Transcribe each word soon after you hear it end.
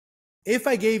If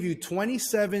I gave you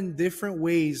 27 different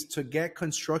ways to get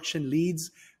construction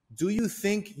leads, do you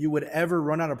think you would ever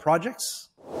run out of projects?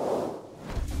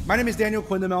 My name is Daniel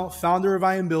Quindamel, founder of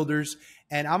I Am Builders,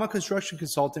 and I'm a construction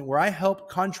consultant where I help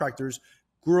contractors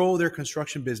grow their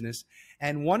construction business.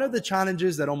 And one of the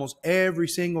challenges that almost every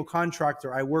single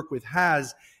contractor I work with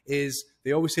has is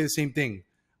they always say the same thing.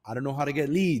 I don't know how to get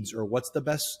leads, or what's the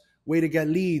best way to get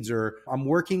leads, or I'm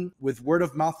working with word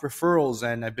of mouth referrals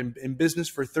and I've been in business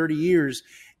for 30 years.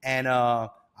 And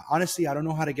honestly, I don't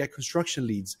know how to get construction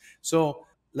leads. So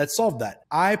let's solve that.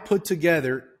 I put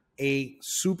together a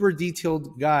super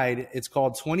detailed guide. It's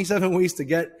called 27 Ways to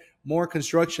Get More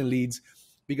Construction Leads,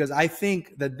 because I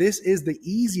think that this is the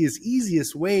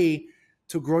easiest way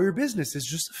to grow your business is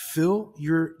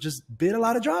just bid a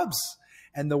lot of jobs.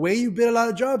 And the way you bid a lot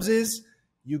of jobs is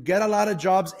you get a lot of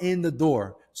jobs in the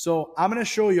door. So I'm going to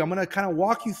show you, I'm going to kind of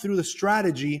walk you through the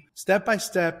strategy step by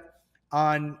step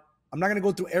on, I'm not going to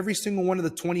go through every single one of the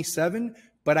 27,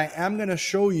 but I am going to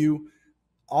show you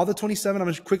all the 27. I'm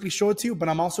going to quickly show it to you, but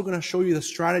I'm also going to show you the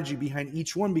strategy behind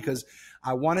each one, because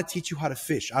I want to teach you how to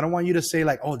fish. I don't want you to say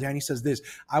like, oh, Danny says this.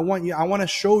 I want to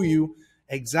show you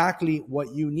exactly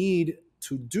what you need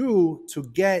to do to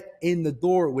get in the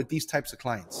door with these types of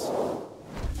clients.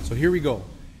 So here we go.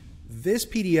 This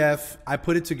PDF, I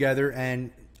put it together, and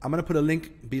I'm going to put a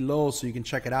link below so you can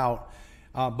check it out.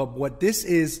 But what this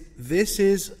is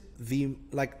the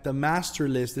master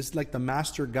list. This is like the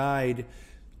master guide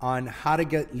on how to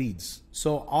get leads.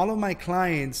 So all of my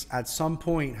clients at some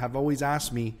point have always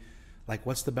asked me, like,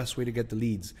 what's the best way to get the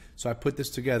leads? So I put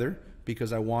this together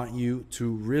because I want you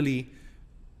to really,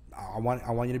 I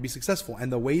want you to be successful.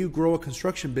 And the way you grow a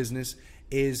construction business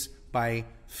is by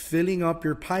filling up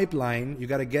your pipeline. You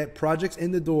got to get projects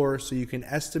in the door so you can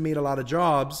estimate a lot of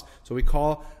jobs. So we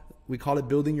call it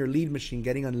building your lead machine,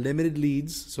 getting unlimited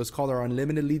leads. So it's called our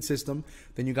unlimited lead system.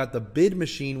 Then you got the bid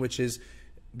machine, which is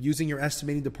using your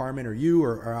estimating department, or you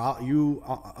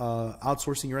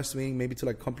outsourcing your estimating maybe to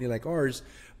like a company like ours.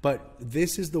 But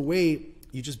this is the way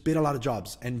you just bid a lot of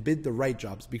jobs and bid the right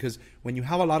jobs, because when you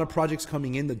have a lot of projects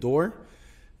coming in the door,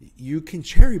 you can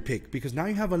cherry pick, because now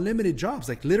you have unlimited jobs,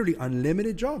 like literally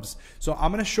unlimited jobs. So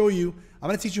I'm going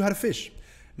to teach you how to fish.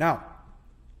 Now,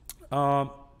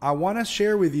 I want to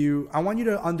share with you, I want you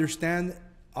to understand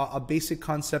a basic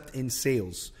concept in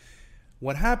sales.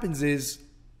 What happens is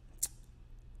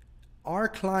our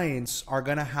clients are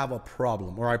going to have a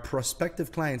problem, or our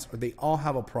prospective clients, or they all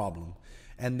have a problem.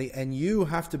 And you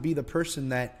have to be the person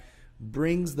that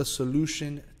brings the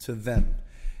solution to them.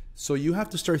 So you have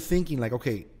to start thinking like,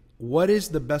 okay, what is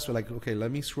the best way? Like, okay,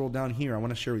 let me scroll down here. I want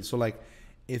to share with you. So like,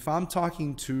 if I'm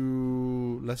talking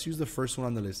to, let's use the first one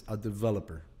on the list, a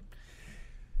developer.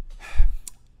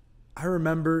 I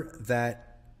remember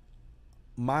that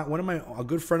a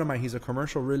good friend of mine, he's a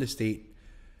commercial real estate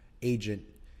agent,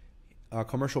 a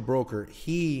commercial broker.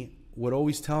 He would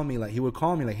always tell me, like, he would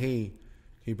call me like, hey,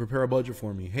 can you prepare a budget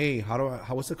for me? Hey,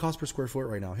 what's the cost per square foot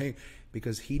right now? Hey,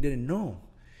 because he didn't know.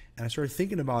 And I started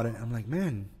thinking about it. I'm like,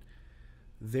 man,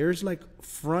 there's like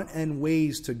front end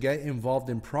ways to get involved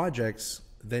in projects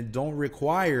that don't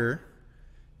require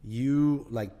you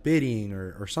like bidding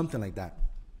or something like that.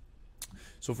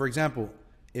 So for example,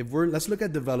 let's look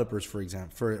at developers, for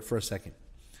example, for a second.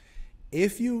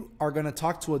 If you are going to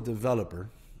talk to a developer,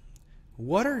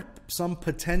 what are some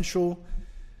potential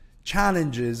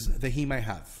challenges that he might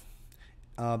have?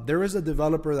 There is a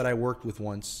developer that I worked with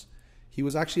once. He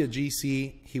was actually a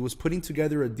GC. He was putting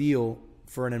together a deal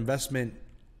for an investment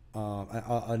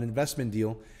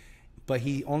deal, but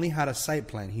he only had a site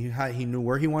plan. He knew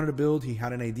where he wanted to build. He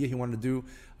had an idea. He wanted to do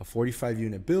a 45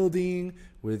 unit building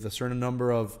with a certain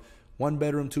number of 1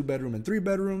 bedroom, 2 bedroom, and 3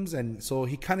 bedrooms. And so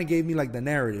he kind of gave me like the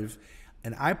narrative,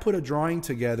 and I put a drawing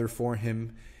together for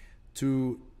him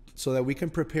so that we can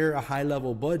prepare a high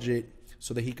level budget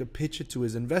so that he could pitch it to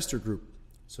his investor group.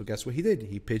 So guess what he did?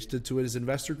 He pitched it to his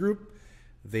investor group.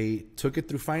 They took it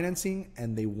through financing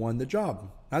and they won the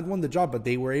job. Not won the job, but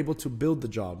they were able to build the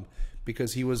job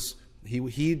because he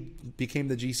became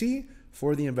the GC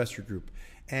for the investor group.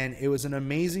 And it was an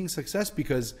amazing success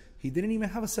because he didn't even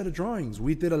have a set of drawings.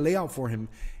 We did a layout for him.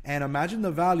 And imagine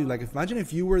the value. Like, imagine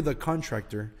if you were the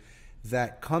contractor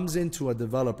that comes into a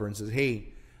developer and says,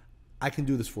 hey, I can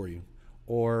do this for you.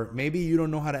 Or maybe you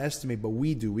don't know how to estimate, but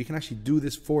we do. We can actually do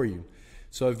this for you.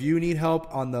 So if you need help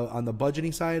on the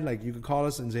budgeting side, like, you can call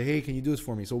us and say, hey, can you do this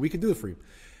for me? So we can do it for you.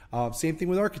 Same thing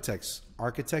with architects.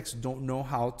 Architects don't know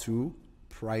how to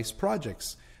price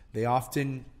projects. They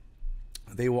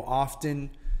will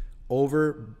often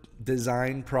over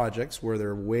design projects where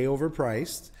they're way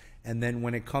overpriced, And then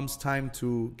when it comes time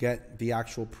to get the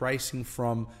actual pricing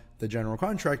from the general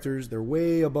contractors, they're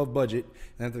way above budget,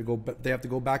 and they have to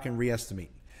go back and re-estimate.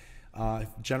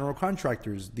 General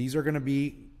contractors, these are going to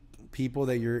be people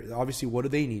that obviously, what do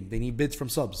they need? They need bids from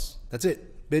subs. That's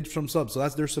it. Bids from subs. So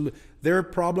that's their solution. Their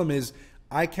problem is,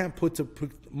 I can't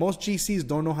most GCs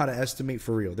don't know how to estimate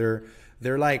for real.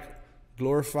 They're like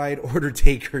glorified order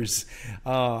takers.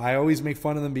 I always make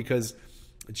fun of them because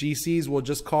GCs will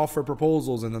just call for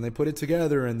proposals and then they put it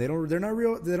together, and they don't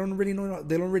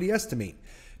really estimate.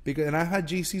 And I've had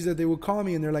GCs that they would call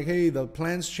me and they're like, hey, the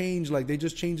plans changed, like they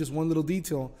just changed this one little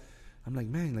detail. I'm like,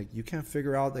 man, like you can't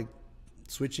figure out like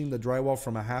switching the drywall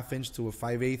from a 1/2 inch to a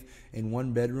 5/8 in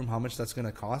one bedroom, how much that's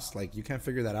gonna cost. Like you can't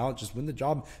figure that out. Just win the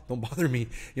job. Don't bother me.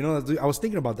 You know, I was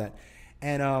thinking about that.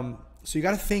 And so you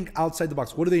got to think outside the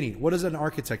box. What do they need? What does an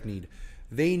architect need?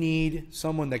 They need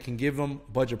someone that can give them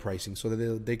budget pricing so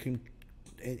that they can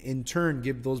in turn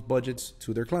give those budgets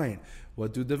to their client.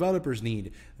 What do developers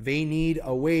need? They need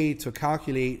a way to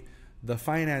calculate the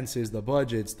finances, the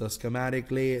budgets, the schematic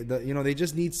they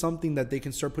just need something that they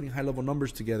can start putting high level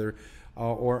numbers together,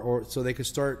 or so they can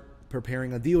start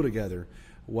preparing a deal together.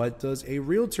 What does a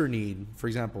realtor need? For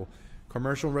example,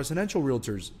 commercial and residential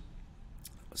realtors,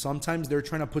 sometimes they're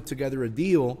trying to put together a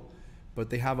deal, but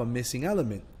they have a missing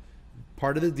element.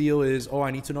 Part of the deal is,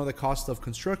 I need to know the cost of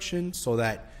construction so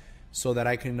that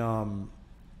I can,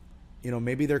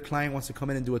 maybe their client wants to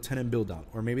come in and do a tenant build out,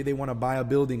 or maybe they want to buy a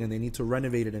building and they need to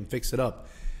renovate it and fix it up.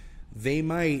 They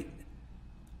might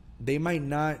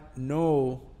not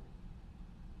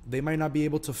be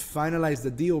able to finalize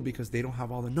the deal because they don't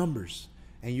have all the numbers.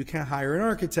 And you can't hire an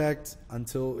architect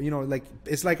until,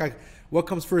 it's like what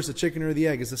comes first, the chicken or the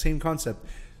egg? It's the same concept.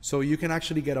 So you can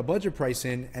actually get a budget price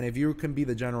in, and if you can be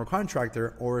the general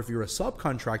contractor, or if you're a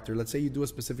subcontractor, let's say you do a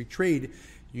specific trade,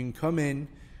 you can come in,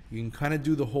 you can kind of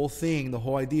do the whole thing, the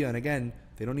whole idea. And again,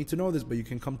 they don't need to know this, but you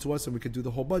can come to us and we could do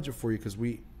the whole budget for you because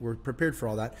we're prepared for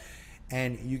all that.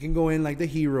 And you can go in like the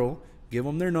hero, give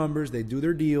them their numbers, they do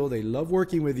their deal, they love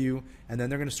working with you, and then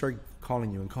they're going to start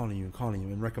calling you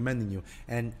and recommending you.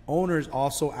 And owners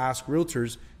also ask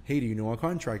realtors, hey, do you know a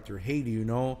contractor? Hey, do you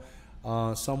know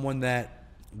someone that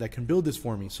can build this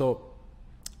for me? So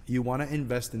you want to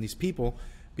invest in these people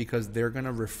because they're going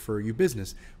to refer you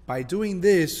business. By doing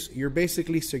this, you're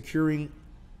basically securing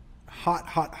hot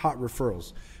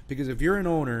referrals. Because if you're an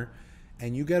owner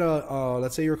and you get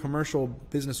let's say you're a commercial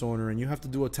business owner and you have to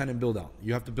do a tenant build out,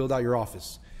 you have to build out your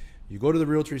office. You go to the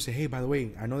realtor and say, hey, by the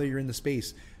way, I know that you're in the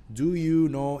space. Do you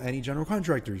know any general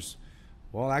contractors?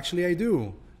 Well, actually I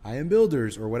do. I am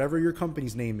Builders, or whatever your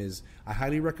company's name is. I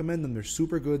highly recommend them. They're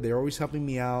super good. They're always helping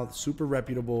me out, super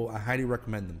reputable. I highly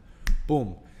recommend them.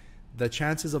 Boom. The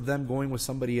chances of them going with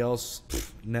somebody else,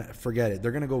 forget it.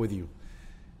 They're going to go with you.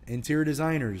 Interior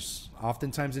designers.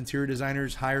 Oftentimes interior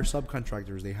designers hire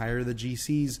subcontractors. They hire the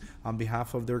GCs on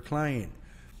behalf of their client.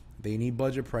 They need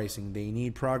budget pricing. They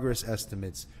need progress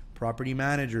estimates. Property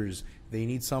managers, they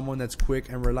need someone that's quick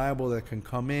and reliable that can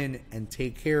come in and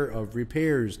take care of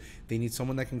repairs. They need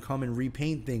someone that can come and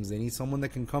repaint things. They need someone that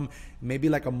can come, maybe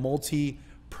like a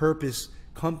multi-purpose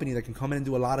company that can come in and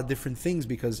do a lot of different things,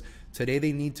 because today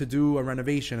they need to do a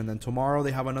renovation, and then tomorrow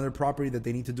they have another property that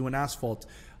they need to do an asphalt,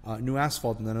 new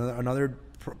asphalt, and then another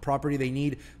property they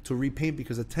need to repaint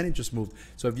because a tenant just moved.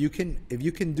 So if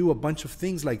you can do a bunch of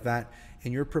things like that,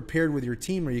 and you're prepared with your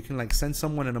team, or you can like send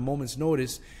someone at a moment's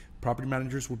notice, property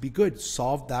managers would be good.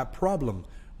 Solve that problem.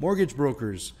 Mortgage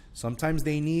brokers, sometimes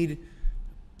they need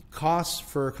costs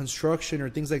for construction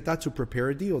or things like that to prepare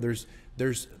a deal. Don't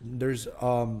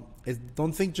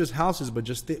think just houses,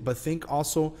 but think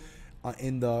also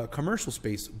in the commercial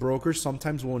space. Brokers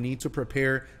sometimes will need to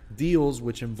prepare deals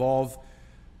which involve,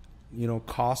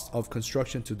 cost of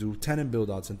construction to do tenant build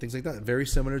outs and things like that. Very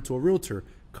similar to a realtor.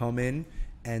 Come in,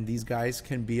 and these guys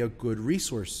can be a good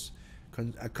resource.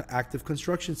 Active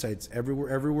construction sites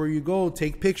everywhere you go,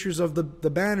 take pictures of the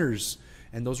banners,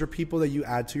 and those are people that you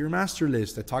add to your master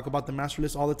list. I talk about the master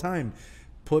list all the time.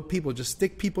 Just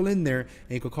stick people in there, and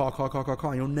you can call,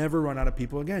 and you'll never run out of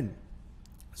people again.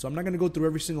 So I'm not going to go through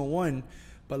every single one,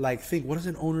 but think, what does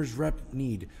an owner's rep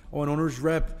need? An owner's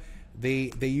rep, they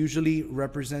usually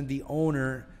represent the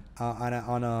owner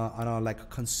on a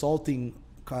consulting,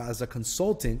 as a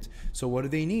consultant. So what do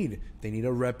they need? They need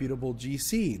a reputable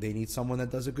GC. They need someone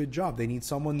that does a good job. They need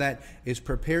someone that is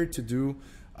prepared to do,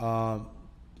 that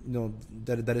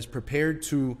is prepared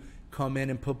to come in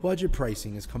and put budget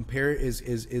pricing, is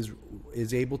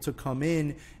able to come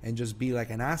in and just be like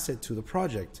an asset to the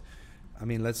project. I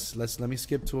mean, let me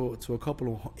skip to a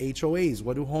couple of HOAs.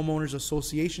 What do homeowners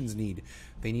associations need?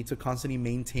 They need to constantly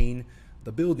maintain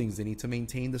the buildings. They need to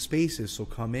maintain the spaces. So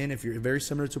come in, if you're very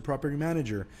similar to a property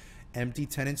manager, empty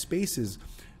tenant spaces.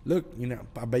 Look,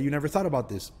 I bet you never thought about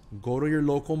this. Go to your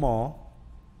local mall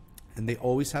and they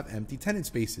always have empty tenant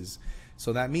spaces.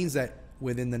 So that means that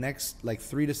within the next like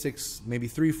 3 to 6, maybe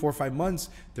 3, 4, 5 months,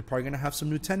 they're probably going to have some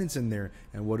new tenants in there.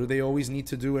 And what do they always need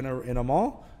to do in a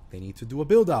mall? They need to do a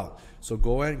build out. So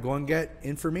go and get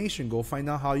information. Go find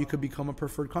out how you could become a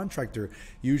preferred contractor.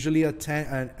 Usually a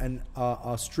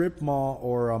strip mall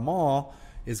or a mall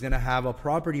is going to have a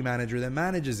property manager that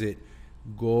manages it.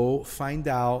 Go find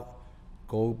out.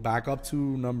 Go back up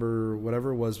to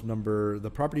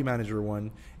the property manager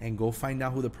one, and go find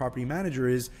out who the property manager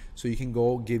is so you can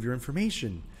go give your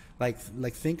information. Like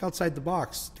think outside the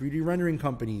box. 3D rendering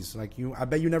companies, I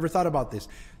bet you never thought about this.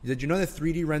 Did you know that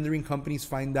 3D rendering companies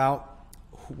find out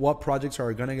what projects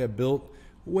are going to get built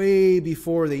way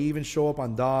before they even show up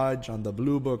on Dodge, on the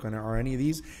Blue Book, or any of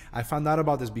these? I found out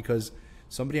about this because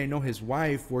somebody I know, his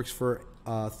wife works for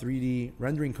a 3D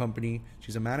rendering company.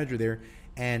 She's a manager there,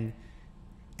 and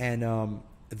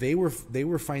they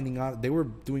were finding out, they were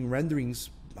doing renderings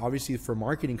obviously for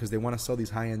marketing because they want to sell these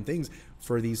high-end things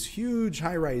for these huge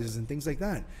high-rises and things like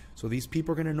that. So these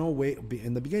people are going to know way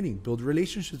in the beginning. Build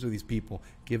relationships with these people.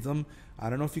 Give them, I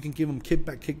don't know if you can give them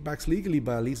kickbacks legally,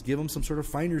 but at least give them some sort of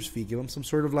finder's fee. Give them some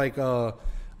sort of I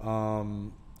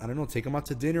don't know, take them out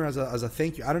to dinner as a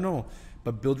thank you. I don't know.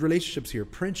 But build relationships here.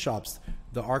 Print shops.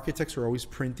 The architects are always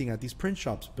printing at these print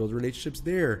shops. Build relationships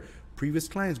there. Previous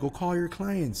clients, go call your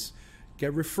clients.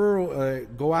 Get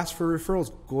go ask for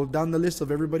referrals. Go down the list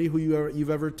of everybody who you've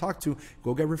ever talked to.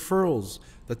 Go get referrals.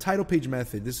 The title page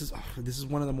method. This is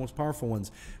one of the most powerful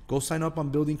ones. Go sign up on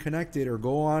Building Connected, or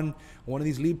go on one of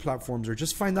these lead platforms, or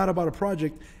just find out about a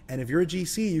project. And if you're a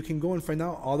GC, you can go and find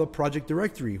out all the project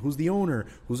directory. Who's the owner?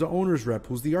 Who's the owner's rep?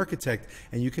 Who's the architect?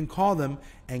 And you can call them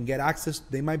and get access.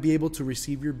 They might be able to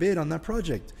receive your bid on that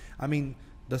project. I mean,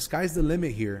 the sky's the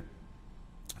limit here.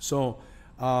 So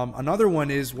another one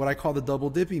is what I call the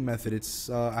double dipping method.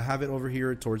 I have it over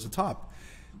here towards the top.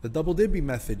 The double dipping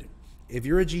method. If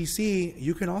you're a GC,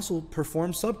 you can also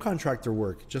perform subcontractor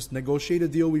work. Just negotiate a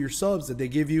deal with your subs that they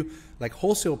give you like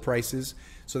wholesale prices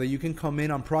so that you can come in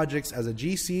on projects as a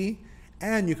GC,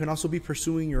 and you can also be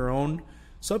pursuing your own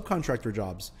subcontractor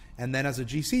jobs. And then as a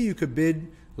GC, you could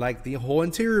bid like the whole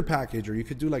interior package, or you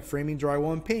could do like framing,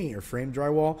 drywall, and paint, or frame,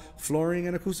 drywall, flooring,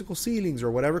 and acoustical ceilings, or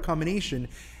whatever combination.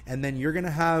 And then you're gonna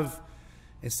have,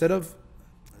 instead of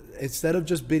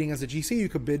just bidding as a GC, you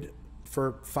could bid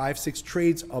for 5, 6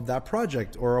 trades of that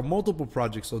project, or a multiple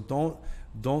projects. So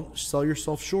don't sell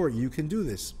yourself short. You can do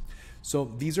this.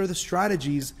 So these are the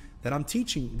strategies that I'm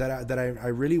teaching that I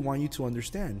really want you to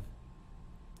understand.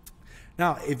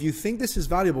 Now, if you think this is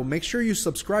valuable, make sure you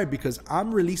subscribe, because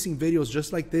I'm releasing videos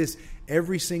just like this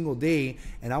every single day,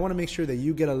 and I want to make sure that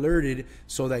you get alerted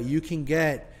so that you can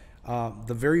get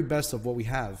the very best of what we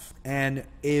have. And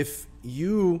if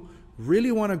you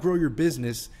really want to grow your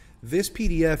business, this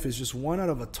PDF is just one out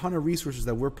of a ton of resources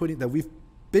that we've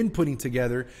been putting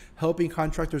together, helping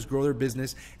contractors grow their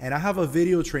business. And I have a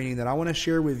video training that I want to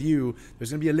share with you.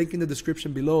 There's going to be a link in the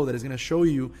description below that is going to show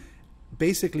you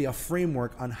basically a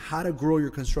framework on how to grow your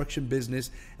construction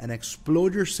business and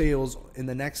explode your sales in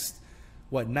the next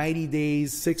 90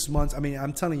 days, 6 months. I mean,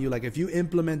 I'm telling you, like, if you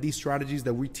implement these strategies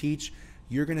that we teach,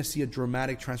 you're going to see a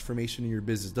dramatic transformation in your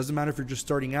business. Doesn't matter if you're just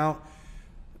starting out.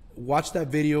 Watch that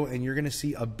video and you're going to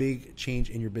see a big change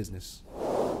in your business.